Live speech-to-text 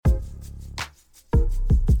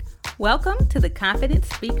Welcome to the Confident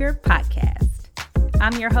Speaker Podcast.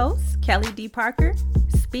 I'm your host, Kelly D. Parker,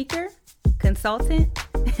 speaker, consultant,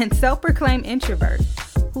 and self-proclaimed introvert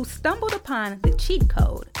who stumbled upon the cheat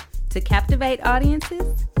code to captivate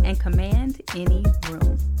audiences and command any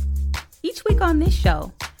room. Each week on this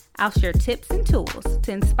show, I'll share tips and tools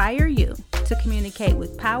to inspire you to communicate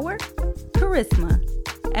with power, charisma,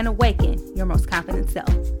 and awaken your most confident self.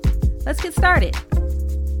 Let's get started.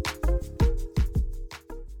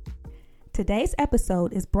 Today's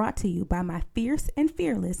episode is brought to you by my Fierce and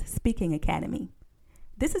Fearless Speaking Academy.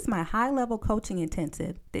 This is my high-level coaching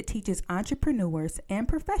intensive that teaches entrepreneurs and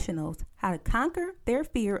professionals how to conquer their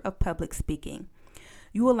fear of public speaking.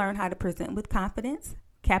 You will learn how to present with confidence,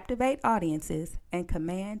 captivate audiences, and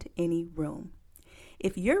command any room.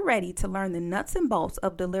 If you're ready to learn the nuts and bolts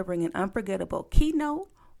of delivering an unforgettable keynote,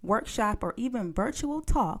 workshop, or even virtual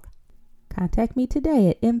talk, contact me today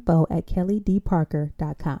at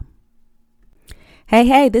info@kellydparker.com.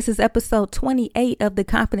 Hey, this is episode 28 of the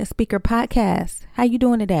Confident Speaker Podcast. How you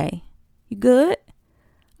doing today? You good?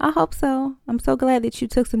 I hope so. I'm so glad that you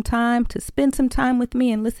took some time to spend some time with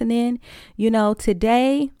me and listen in.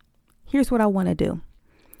 Today, here's what I want to do.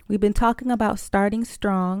 We've been talking about starting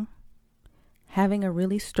strong, having a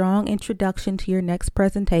really strong introduction to your next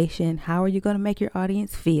presentation. How are you going to make your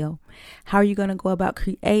audience feel? How are you going to go about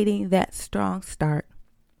creating that strong start?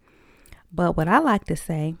 But what I like to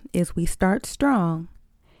say is we start strong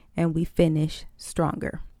and we finish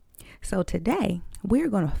stronger. So today we're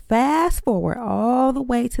going to fast forward all the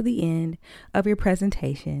way to the end of your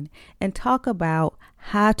presentation and talk about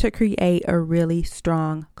how to create a really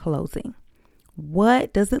strong closing.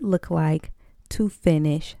 What does it look like to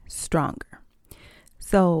finish stronger?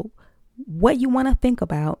 So what you want to think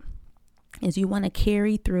about is you want to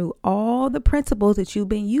carry through all the principles that you've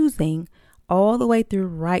been using all the way through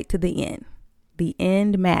right to the end. The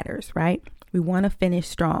end matters, right? We want to finish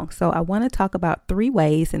strong. So I want to talk about 3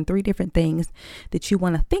 ways and 3 different things that you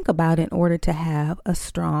want to think about in order to have a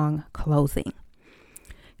strong closing.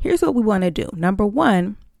 Here's what we want to do. Number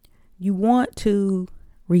 1, you want to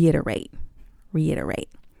reiterate.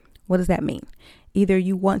 What does that mean? Either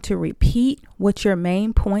you want to repeat what your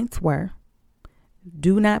main points were.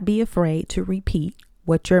 Do not be afraid to repeat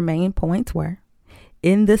what your main points were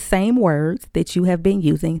in the same words that you have been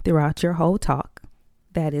using throughout your whole talk.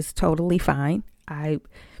 That is totally fine.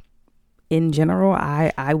 In general,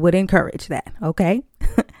 I would encourage that. Okay.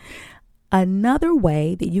 Another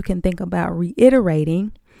way that you can think about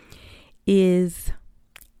reiterating is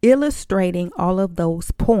illustrating all of those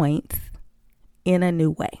points in a new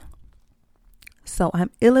way. So I'm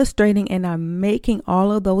illustrating and I'm making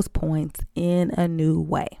all of those points in a new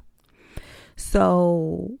way.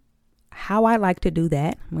 So how I like to do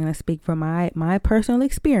that, I'm going to speak from my personal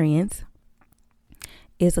experience,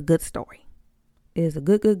 is a good story. Is a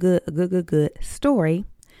good story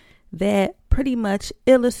that pretty much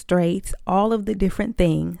illustrates all of the different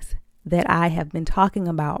things that I have been talking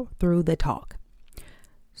about through the talk.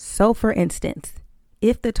 So for instance,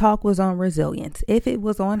 if the talk was on resilience, if it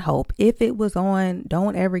was on hope, if it was on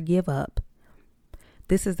don't ever give up,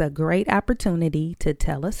 this is a great opportunity to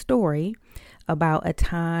tell a story about a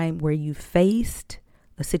time where you faced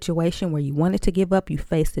a situation where you wanted to give up, you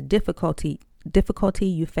faced a difficulty,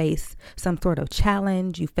 you faced some sort of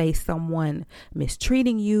challenge, you faced someone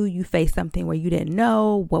mistreating you, you faced something where you didn't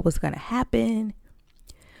know what was going to happen.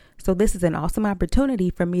 So this is an awesome opportunity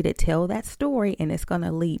for me to tell that story, and it's going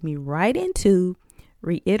to lead me right into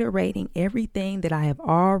reiterating everything that I have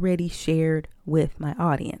already shared with my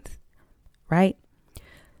audience, right?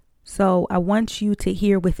 So I want you to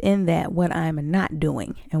hear within that what I'm not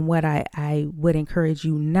doing and what I would encourage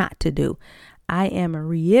you not to do. I am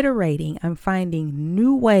reiterating, I'm finding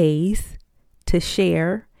new ways to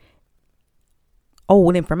share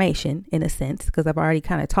old information in a sense, because I've already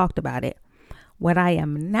kind of talked about it. What I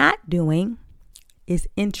am not doing is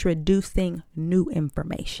introducing new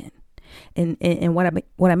information. And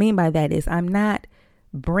what I mean by that is I'm not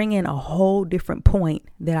bringing a whole different point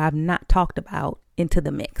that I've not talked about into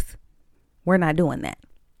the mix. We're not doing that.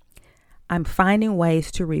 I'm finding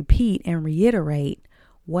ways to repeat and reiterate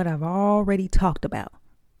what I've already talked about.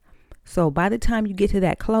 So by the time you get to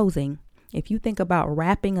that closing, if you think about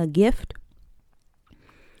wrapping a gift,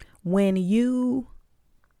 when you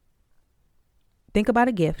think about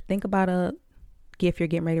a gift you're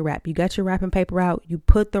getting ready to wrap. You got your wrapping paper out. You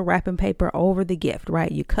put the wrapping paper over the gift,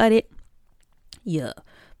 right? You cut it, you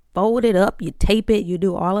fold it up, you tape it, you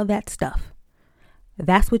do all of that stuff.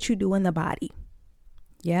 That's what you do in the body.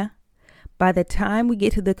 Yeah. By the time we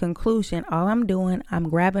get to the conclusion, all I'm doing, I'm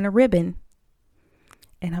grabbing a ribbon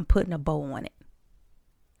and I'm putting a bow on it.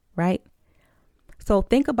 right? So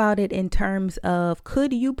think about it in terms of,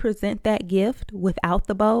 could you present that gift without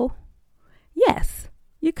the bow? Yes,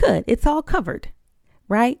 you could. It's all covered,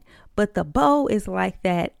 right? But the bow is like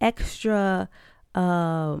that extra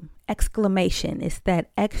exclamation. It's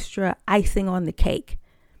that extra icing on the cake,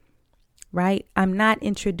 right? I'm not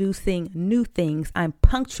introducing new things. I'm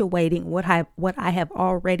punctuating what I have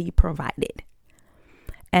already provided.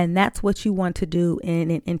 And that's what you want to do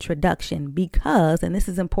in an introduction, because, and this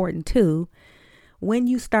is important too, when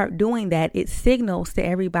you start doing that, it signals to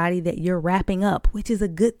everybody that you're wrapping up, which is a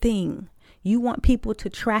good thing. You want people to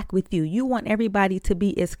track with you. You want everybody to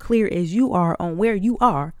be as clear as you are on where you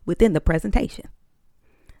are within the presentation.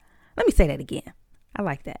 Let me say that again. I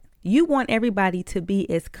like that. You want everybody to be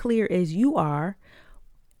as clear as you are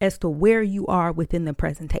as to where you are within the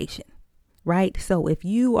presentation, right? So if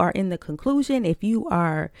you are in the conclusion, if you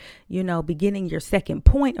are, beginning your second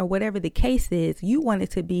point or whatever the case is, you want it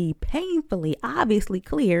to be painfully, obviously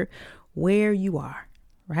clear where you are,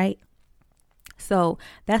 right? So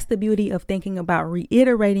that's the beauty of thinking about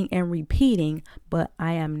reiterating and repeating, but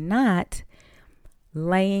I am not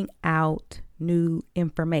laying out new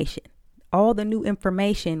information. All the new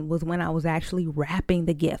information was when I was actually wrapping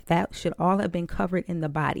the gift. That should all have been covered in the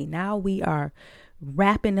body. Now we are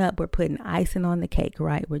wrapping up. We're putting icing on the cake,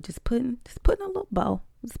 right? We're just putting a little bow.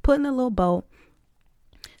 Just putting a little bow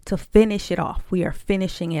to finish it off. We are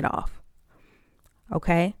finishing it off.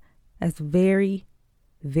 Okay? That's very,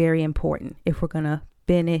 very important if we're going to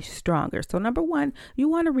finish stronger. So number one, you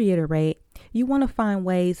want to reiterate. You want to find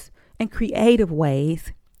ways and creative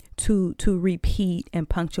ways to repeat and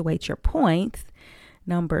punctuate your points.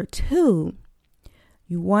 Number two,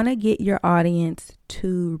 you want to get your audience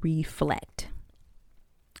to reflect.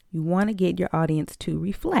 You want to get your audience to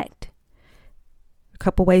reflect. A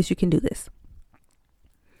couple ways you can do this.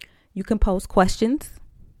 You can pose questions,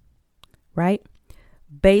 right?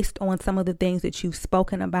 Based on some of the things that you've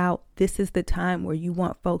spoken about. This is the time where you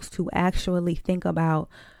want folks to actually think about,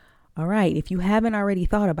 all right, if you haven't already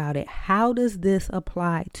thought about it, how does this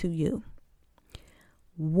apply to you?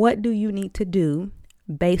 What do you need to do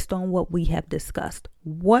based on what we have discussed?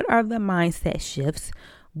 What are the mindset shifts?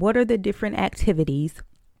 What are the different activities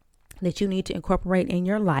that you need to incorporate in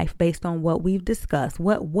your life based on what we've discussed?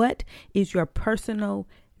 What is your personal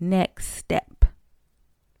next step?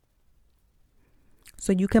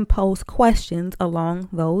 So you can pose questions along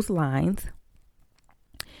those lines.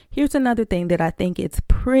 Here's another thing that I think it's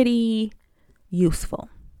pretty useful.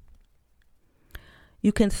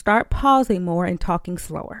 You can start pausing more and talking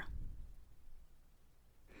slower.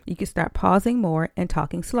 You can start pausing more and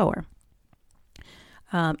talking slower.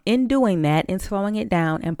 In doing that, in slowing it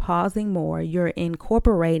down and pausing more, you're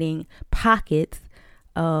incorporating pockets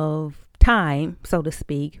of time, so to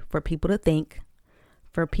speak, for people to think,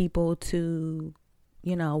 for people to,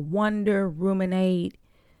 wonder, ruminate,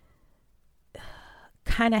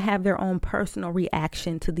 kind of have their own personal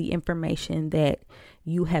reaction to the information that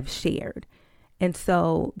you have shared. And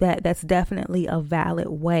so that's definitely a valid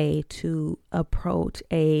way to approach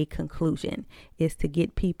a conclusion, is to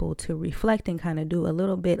get people to reflect and kind of do a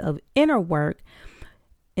little bit of inner work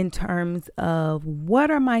in terms of what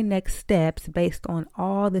are my next steps based on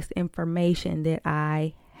all this information that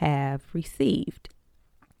I have received.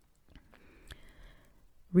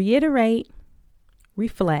 Reiterate,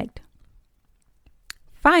 reflect.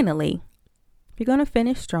 Finally, if you're going to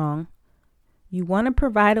finish strong, you want to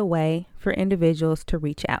provide a way for individuals to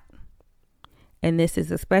reach out. And this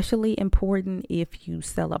is especially important if you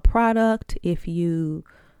sell a product, if you're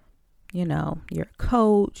a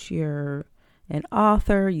coach, you're an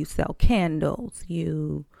author, you sell candles,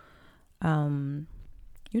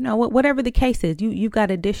 whatever the case is, you've got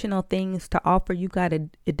additional things to offer. You've got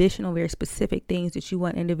additional very specific things that you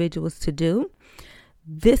want individuals to do.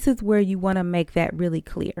 This is where you want to make that really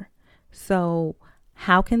clear. So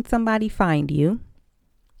how can somebody find you?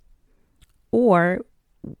 Or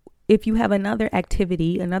if you have another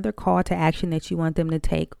activity, another call to action that you want them to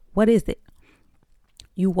take, what is it?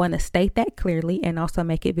 You want to state that clearly and also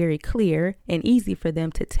make it very clear and easy for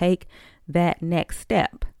them to take that next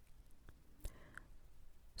step.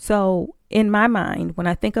 So in my mind, when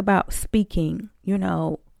I think about speaking,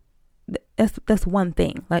 that's one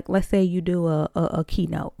thing. Like, let's say you do a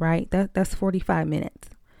keynote, right? That's 45 minutes.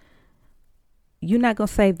 You're not going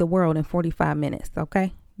to save the world in 45 minutes,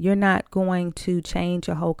 okay? You're not going to change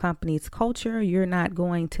a whole company's culture. You're not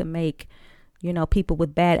going to make, people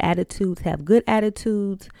with bad attitudes have good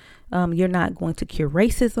attitudes. You're not going to cure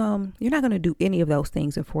racism. You're not going to do any of those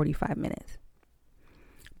things in 45 minutes.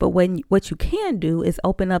 But what you can do is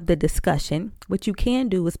open up the discussion. What you can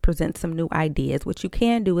do is present some new ideas. What you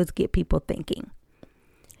can do is get people thinking,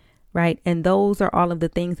 right? And those are all of the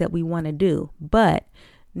things that we want to do. But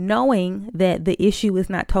knowing that the issue is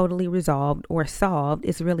not totally resolved or solved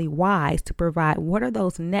is really wise to provide what are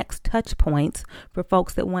those next touch points for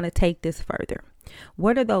folks that want to take this further.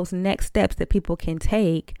 What are those next steps that people can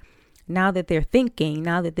take now that they're thinking,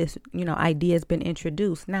 now that this, idea has been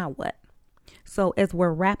introduced? Now what? So as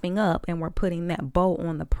we're wrapping up and we're putting that bow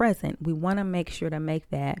on the present, we want to make sure to make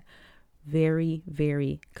that very,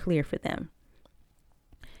 very clear for them.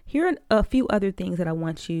 Here are a few other things that I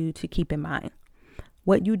want you to keep in mind.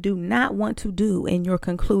 What you do not want to do in your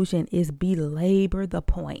conclusion is belabor the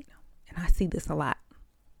point. And I see this a lot.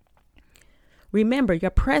 Remember,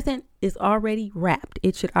 your present is already wrapped.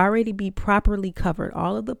 It should already be properly covered.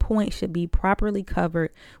 All of the points should be properly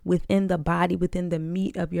covered within the body, within the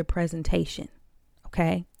meat of your presentation.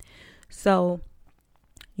 Okay? So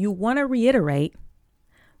you want to reiterate,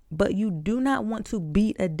 but you do not want to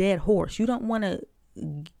beat a dead horse. You don't want to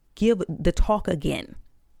give the talk again.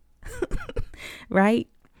 Right?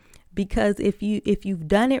 Because if you've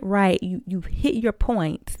done it right, you've hit your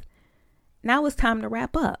points. Now it's time to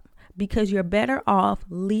wrap up. Because you're better off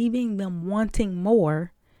leaving them wanting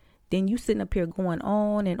more than you sitting up here going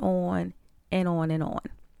on and on and on and on.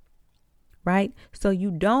 Right? So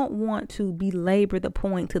you don't want to belabor the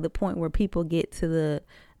point to the point where people get to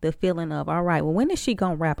the feeling of, all right, well, when is she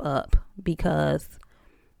going to wrap up? Because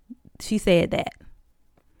she said that.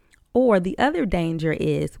 Or the other danger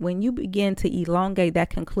is when you begin to elongate that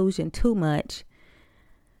conclusion too much.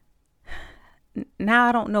 Now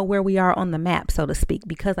I don't know where we are on the map, so to speak,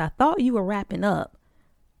 because I thought you were wrapping up,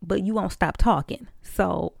 but you won't stop talking.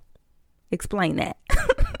 So explain that.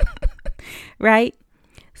 Right?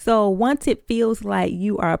 So once it feels like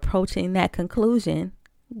you are approaching that conclusion,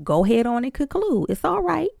 go ahead on and conclude. It's all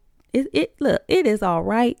right. It is all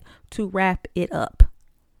right to wrap it up.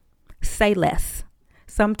 Say less.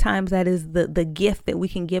 Sometimes that is the gift that we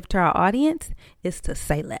can give to our audience, is to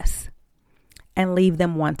say less and leave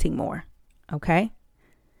them wanting more. Okay.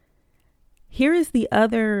 Here is the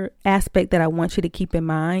other aspect that I want you to keep in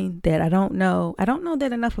mind that I don't know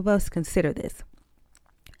that enough of us consider this.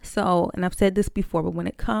 So, and I've said this before, but when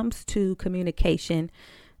it comes to communication,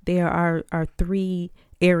 there are three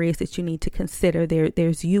areas that you need to consider.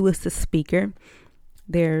 There's you as the speaker,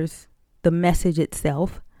 there's the message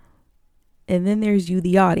itself, and then there's you,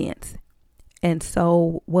 the audience. And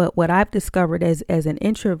so what I've discovered as an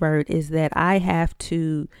introvert is that I have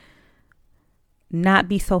to not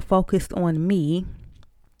be so focused on me,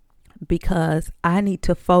 because I need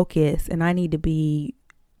to focus and I need to be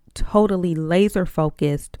totally laser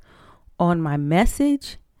focused on my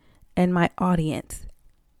message and my audience.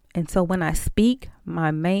 And so when I speak,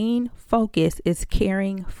 my main focus is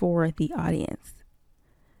caring for the audience.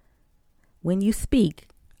 When you speak,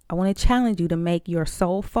 I want to challenge you to make your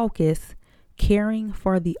sole focus caring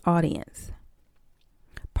for the audience.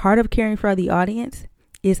 Part of caring for the audience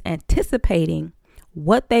is anticipating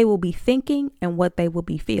what they will be thinking and what they will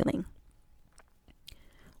be feeling.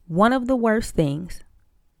 One of the worst things,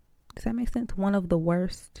 does that make sense? One of the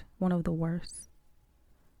worst,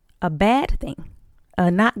 a bad thing, a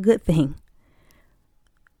not good thing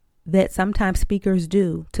that sometimes speakers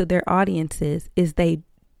do to their audiences is they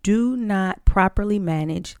do not properly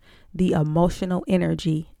manage the emotional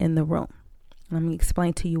energy in the room. Let me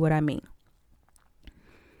explain to you what I mean.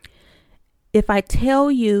 If I tell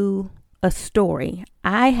you a story,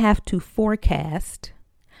 I have to forecast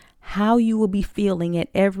how you will be feeling at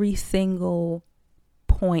every single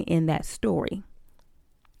point in that story.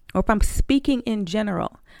 Or if I'm speaking in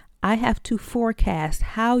general, I have to forecast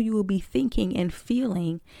how you will be thinking and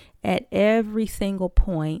feeling at every single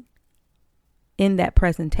point in that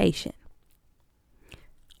presentation.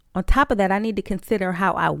 On top of that, I need to consider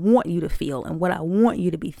how I want you to feel and what I want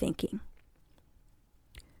you to be thinking.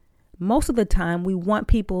 Most of the time, we want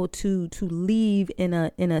people to leave in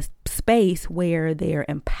a space where they're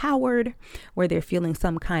empowered, where they're feeling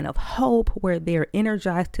some kind of hope, where they're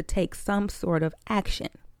energized to take some sort of action.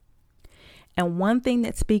 And one thing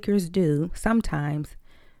that speakers do sometimes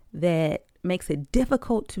that makes it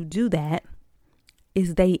difficult to do that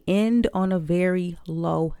is they end on a very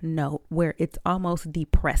low note where it's almost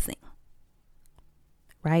depressing,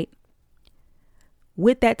 right?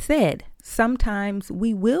 With that said, sometimes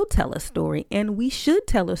we will tell a story, and we should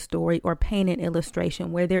tell a story or paint an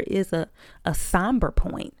illustration where there is a somber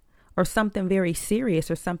point or something very serious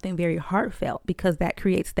or something very heartfelt, because that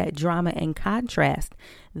creates that drama and contrast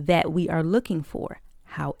that we are looking for.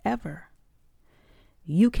 However,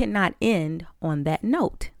 you cannot end on that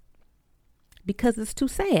note because it's too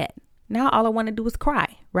sad. Now all I want to do is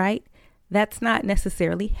cry, right? That's not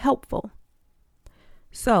necessarily helpful.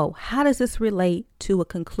 So how does this relate to a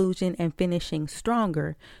conclusion and finishing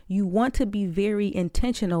stronger? You want to be very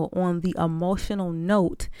intentional on the emotional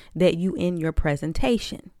note that you end your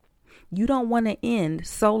presentation. You don't want to end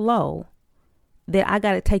so low that I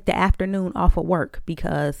got to take the afternoon off of work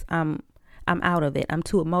because I'm out of it. I'm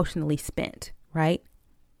too emotionally spent, right?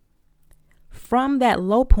 From that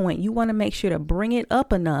low point, you want to make sure to bring it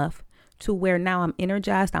up enough to where now I'm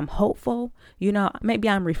energized, I'm hopeful, maybe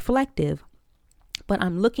I'm reflective, but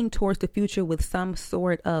I'm looking towards the future with some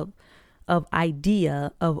sort of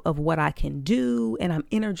idea of what I can do. And I'm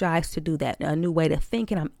energized to do that. A new way to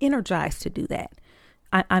think, and I'm energized to do that.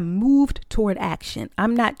 I'm moved toward action.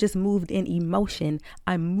 I'm not just moved in emotion.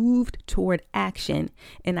 I'm moved toward action.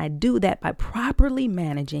 And I do that by properly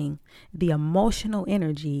managing the emotional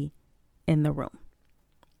energy in the room.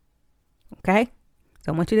 Okay?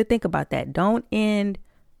 So I want you to think about that. Don't end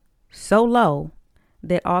so low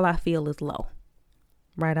that all I feel is low,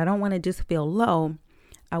 right? I don't want to just feel low.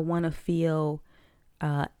 I want to feel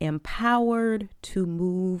empowered to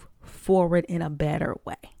move forward in a better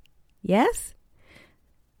way. Yes?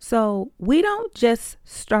 So we don't just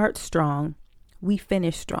start strong, we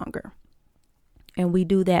finish stronger. And we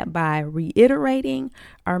do that by reiterating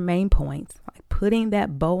our main points, like putting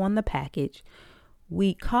that bow on the package.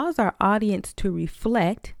 We cause our audience to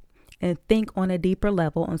reflect and think on a deeper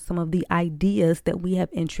level on some of the ideas that we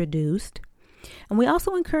have introduced. And we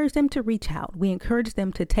also encourage them to reach out. We encourage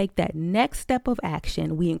them to take that next step of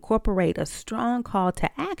action. We incorporate a strong call to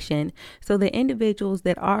action so the individuals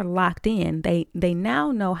that are locked in, they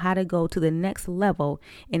now know how to go to the next level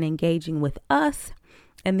in engaging with us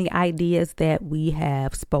and the ideas that we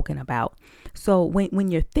have spoken about. So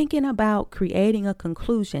when you're thinking about creating a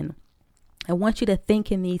conclusion, I want you to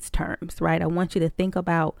think in these terms, right? I want you to think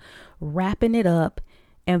about wrapping it up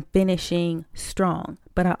and finishing strong.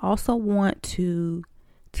 But I also want to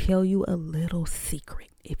tell you a little secret.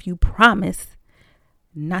 If you promise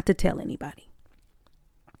not to tell anybody,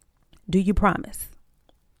 do you promise?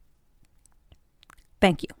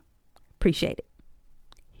 Thank you. Appreciate it.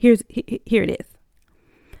 Here it is.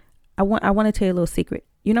 I want to tell you a little secret.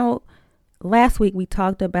 Last week we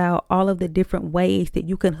talked about all of the different ways that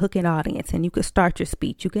you can hook an audience and you could start your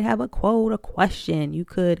speech. You could have a quote, a question. You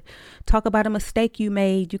could talk about a mistake you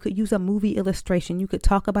made. You could use a movie illustration. You could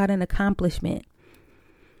talk about an accomplishment.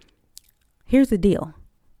 Here's the deal.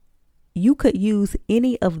 You could use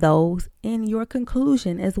any of those in your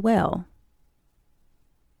conclusion as well.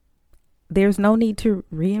 There's no need to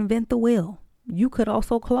reinvent the wheel. You could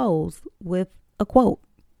also close with a quote.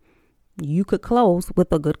 You could close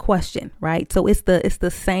with a good question, right? So it's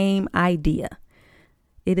the same idea.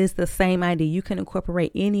 It is the same idea. You can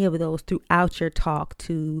incorporate any of those throughout your talk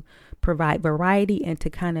to provide variety and to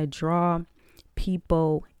kind of draw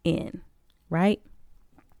people in, right?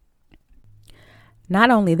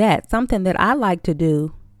 Not only that, something that I like to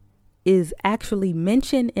do is actually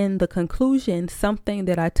mention in the conclusion something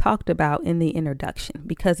that I talked about in the introduction,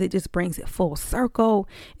 because it just brings it full circle.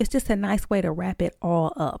 It's just a nice way to wrap it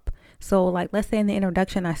all up. So like, let's say in the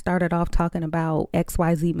introduction, I started off talking about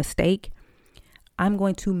XYZ mistake. I'm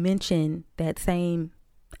going to mention that same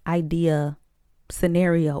idea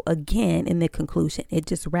scenario again in the conclusion. It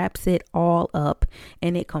just wraps it all up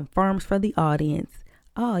and it confirms for the audience.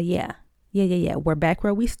 Oh yeah. We're back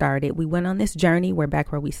where we started. We went on this journey. We're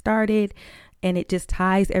back where we started, and it just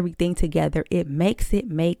ties everything together. It makes it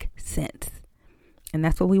make sense. And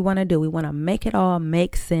that's what we want to do. We want to make it all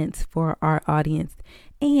make sense for our audience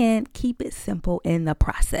and keep it simple in the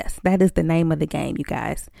process. That is the name of the game, you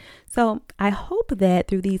guys. So I hope that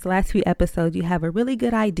through these last few episodes, you have a really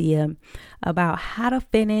good idea about how to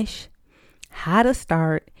finish, how to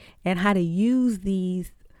start, and how to use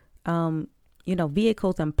these,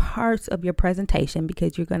 vehicles and parts of your presentation,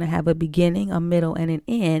 because you're going to have a beginning, a middle, and an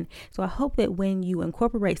end. So I hope that when you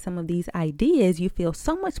incorporate some of these ideas, you feel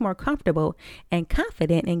so much more comfortable and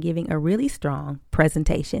confident in giving a really strong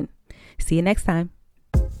presentation. See you next time.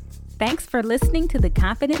 Thanks for listening to the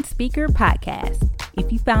Confident Speaker Podcast.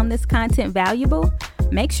 If you found this content valuable,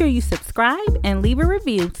 make sure you subscribe and leave a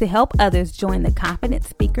review to help others join the Confident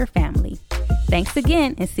Speaker family. Thanks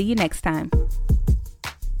again, and see you next time.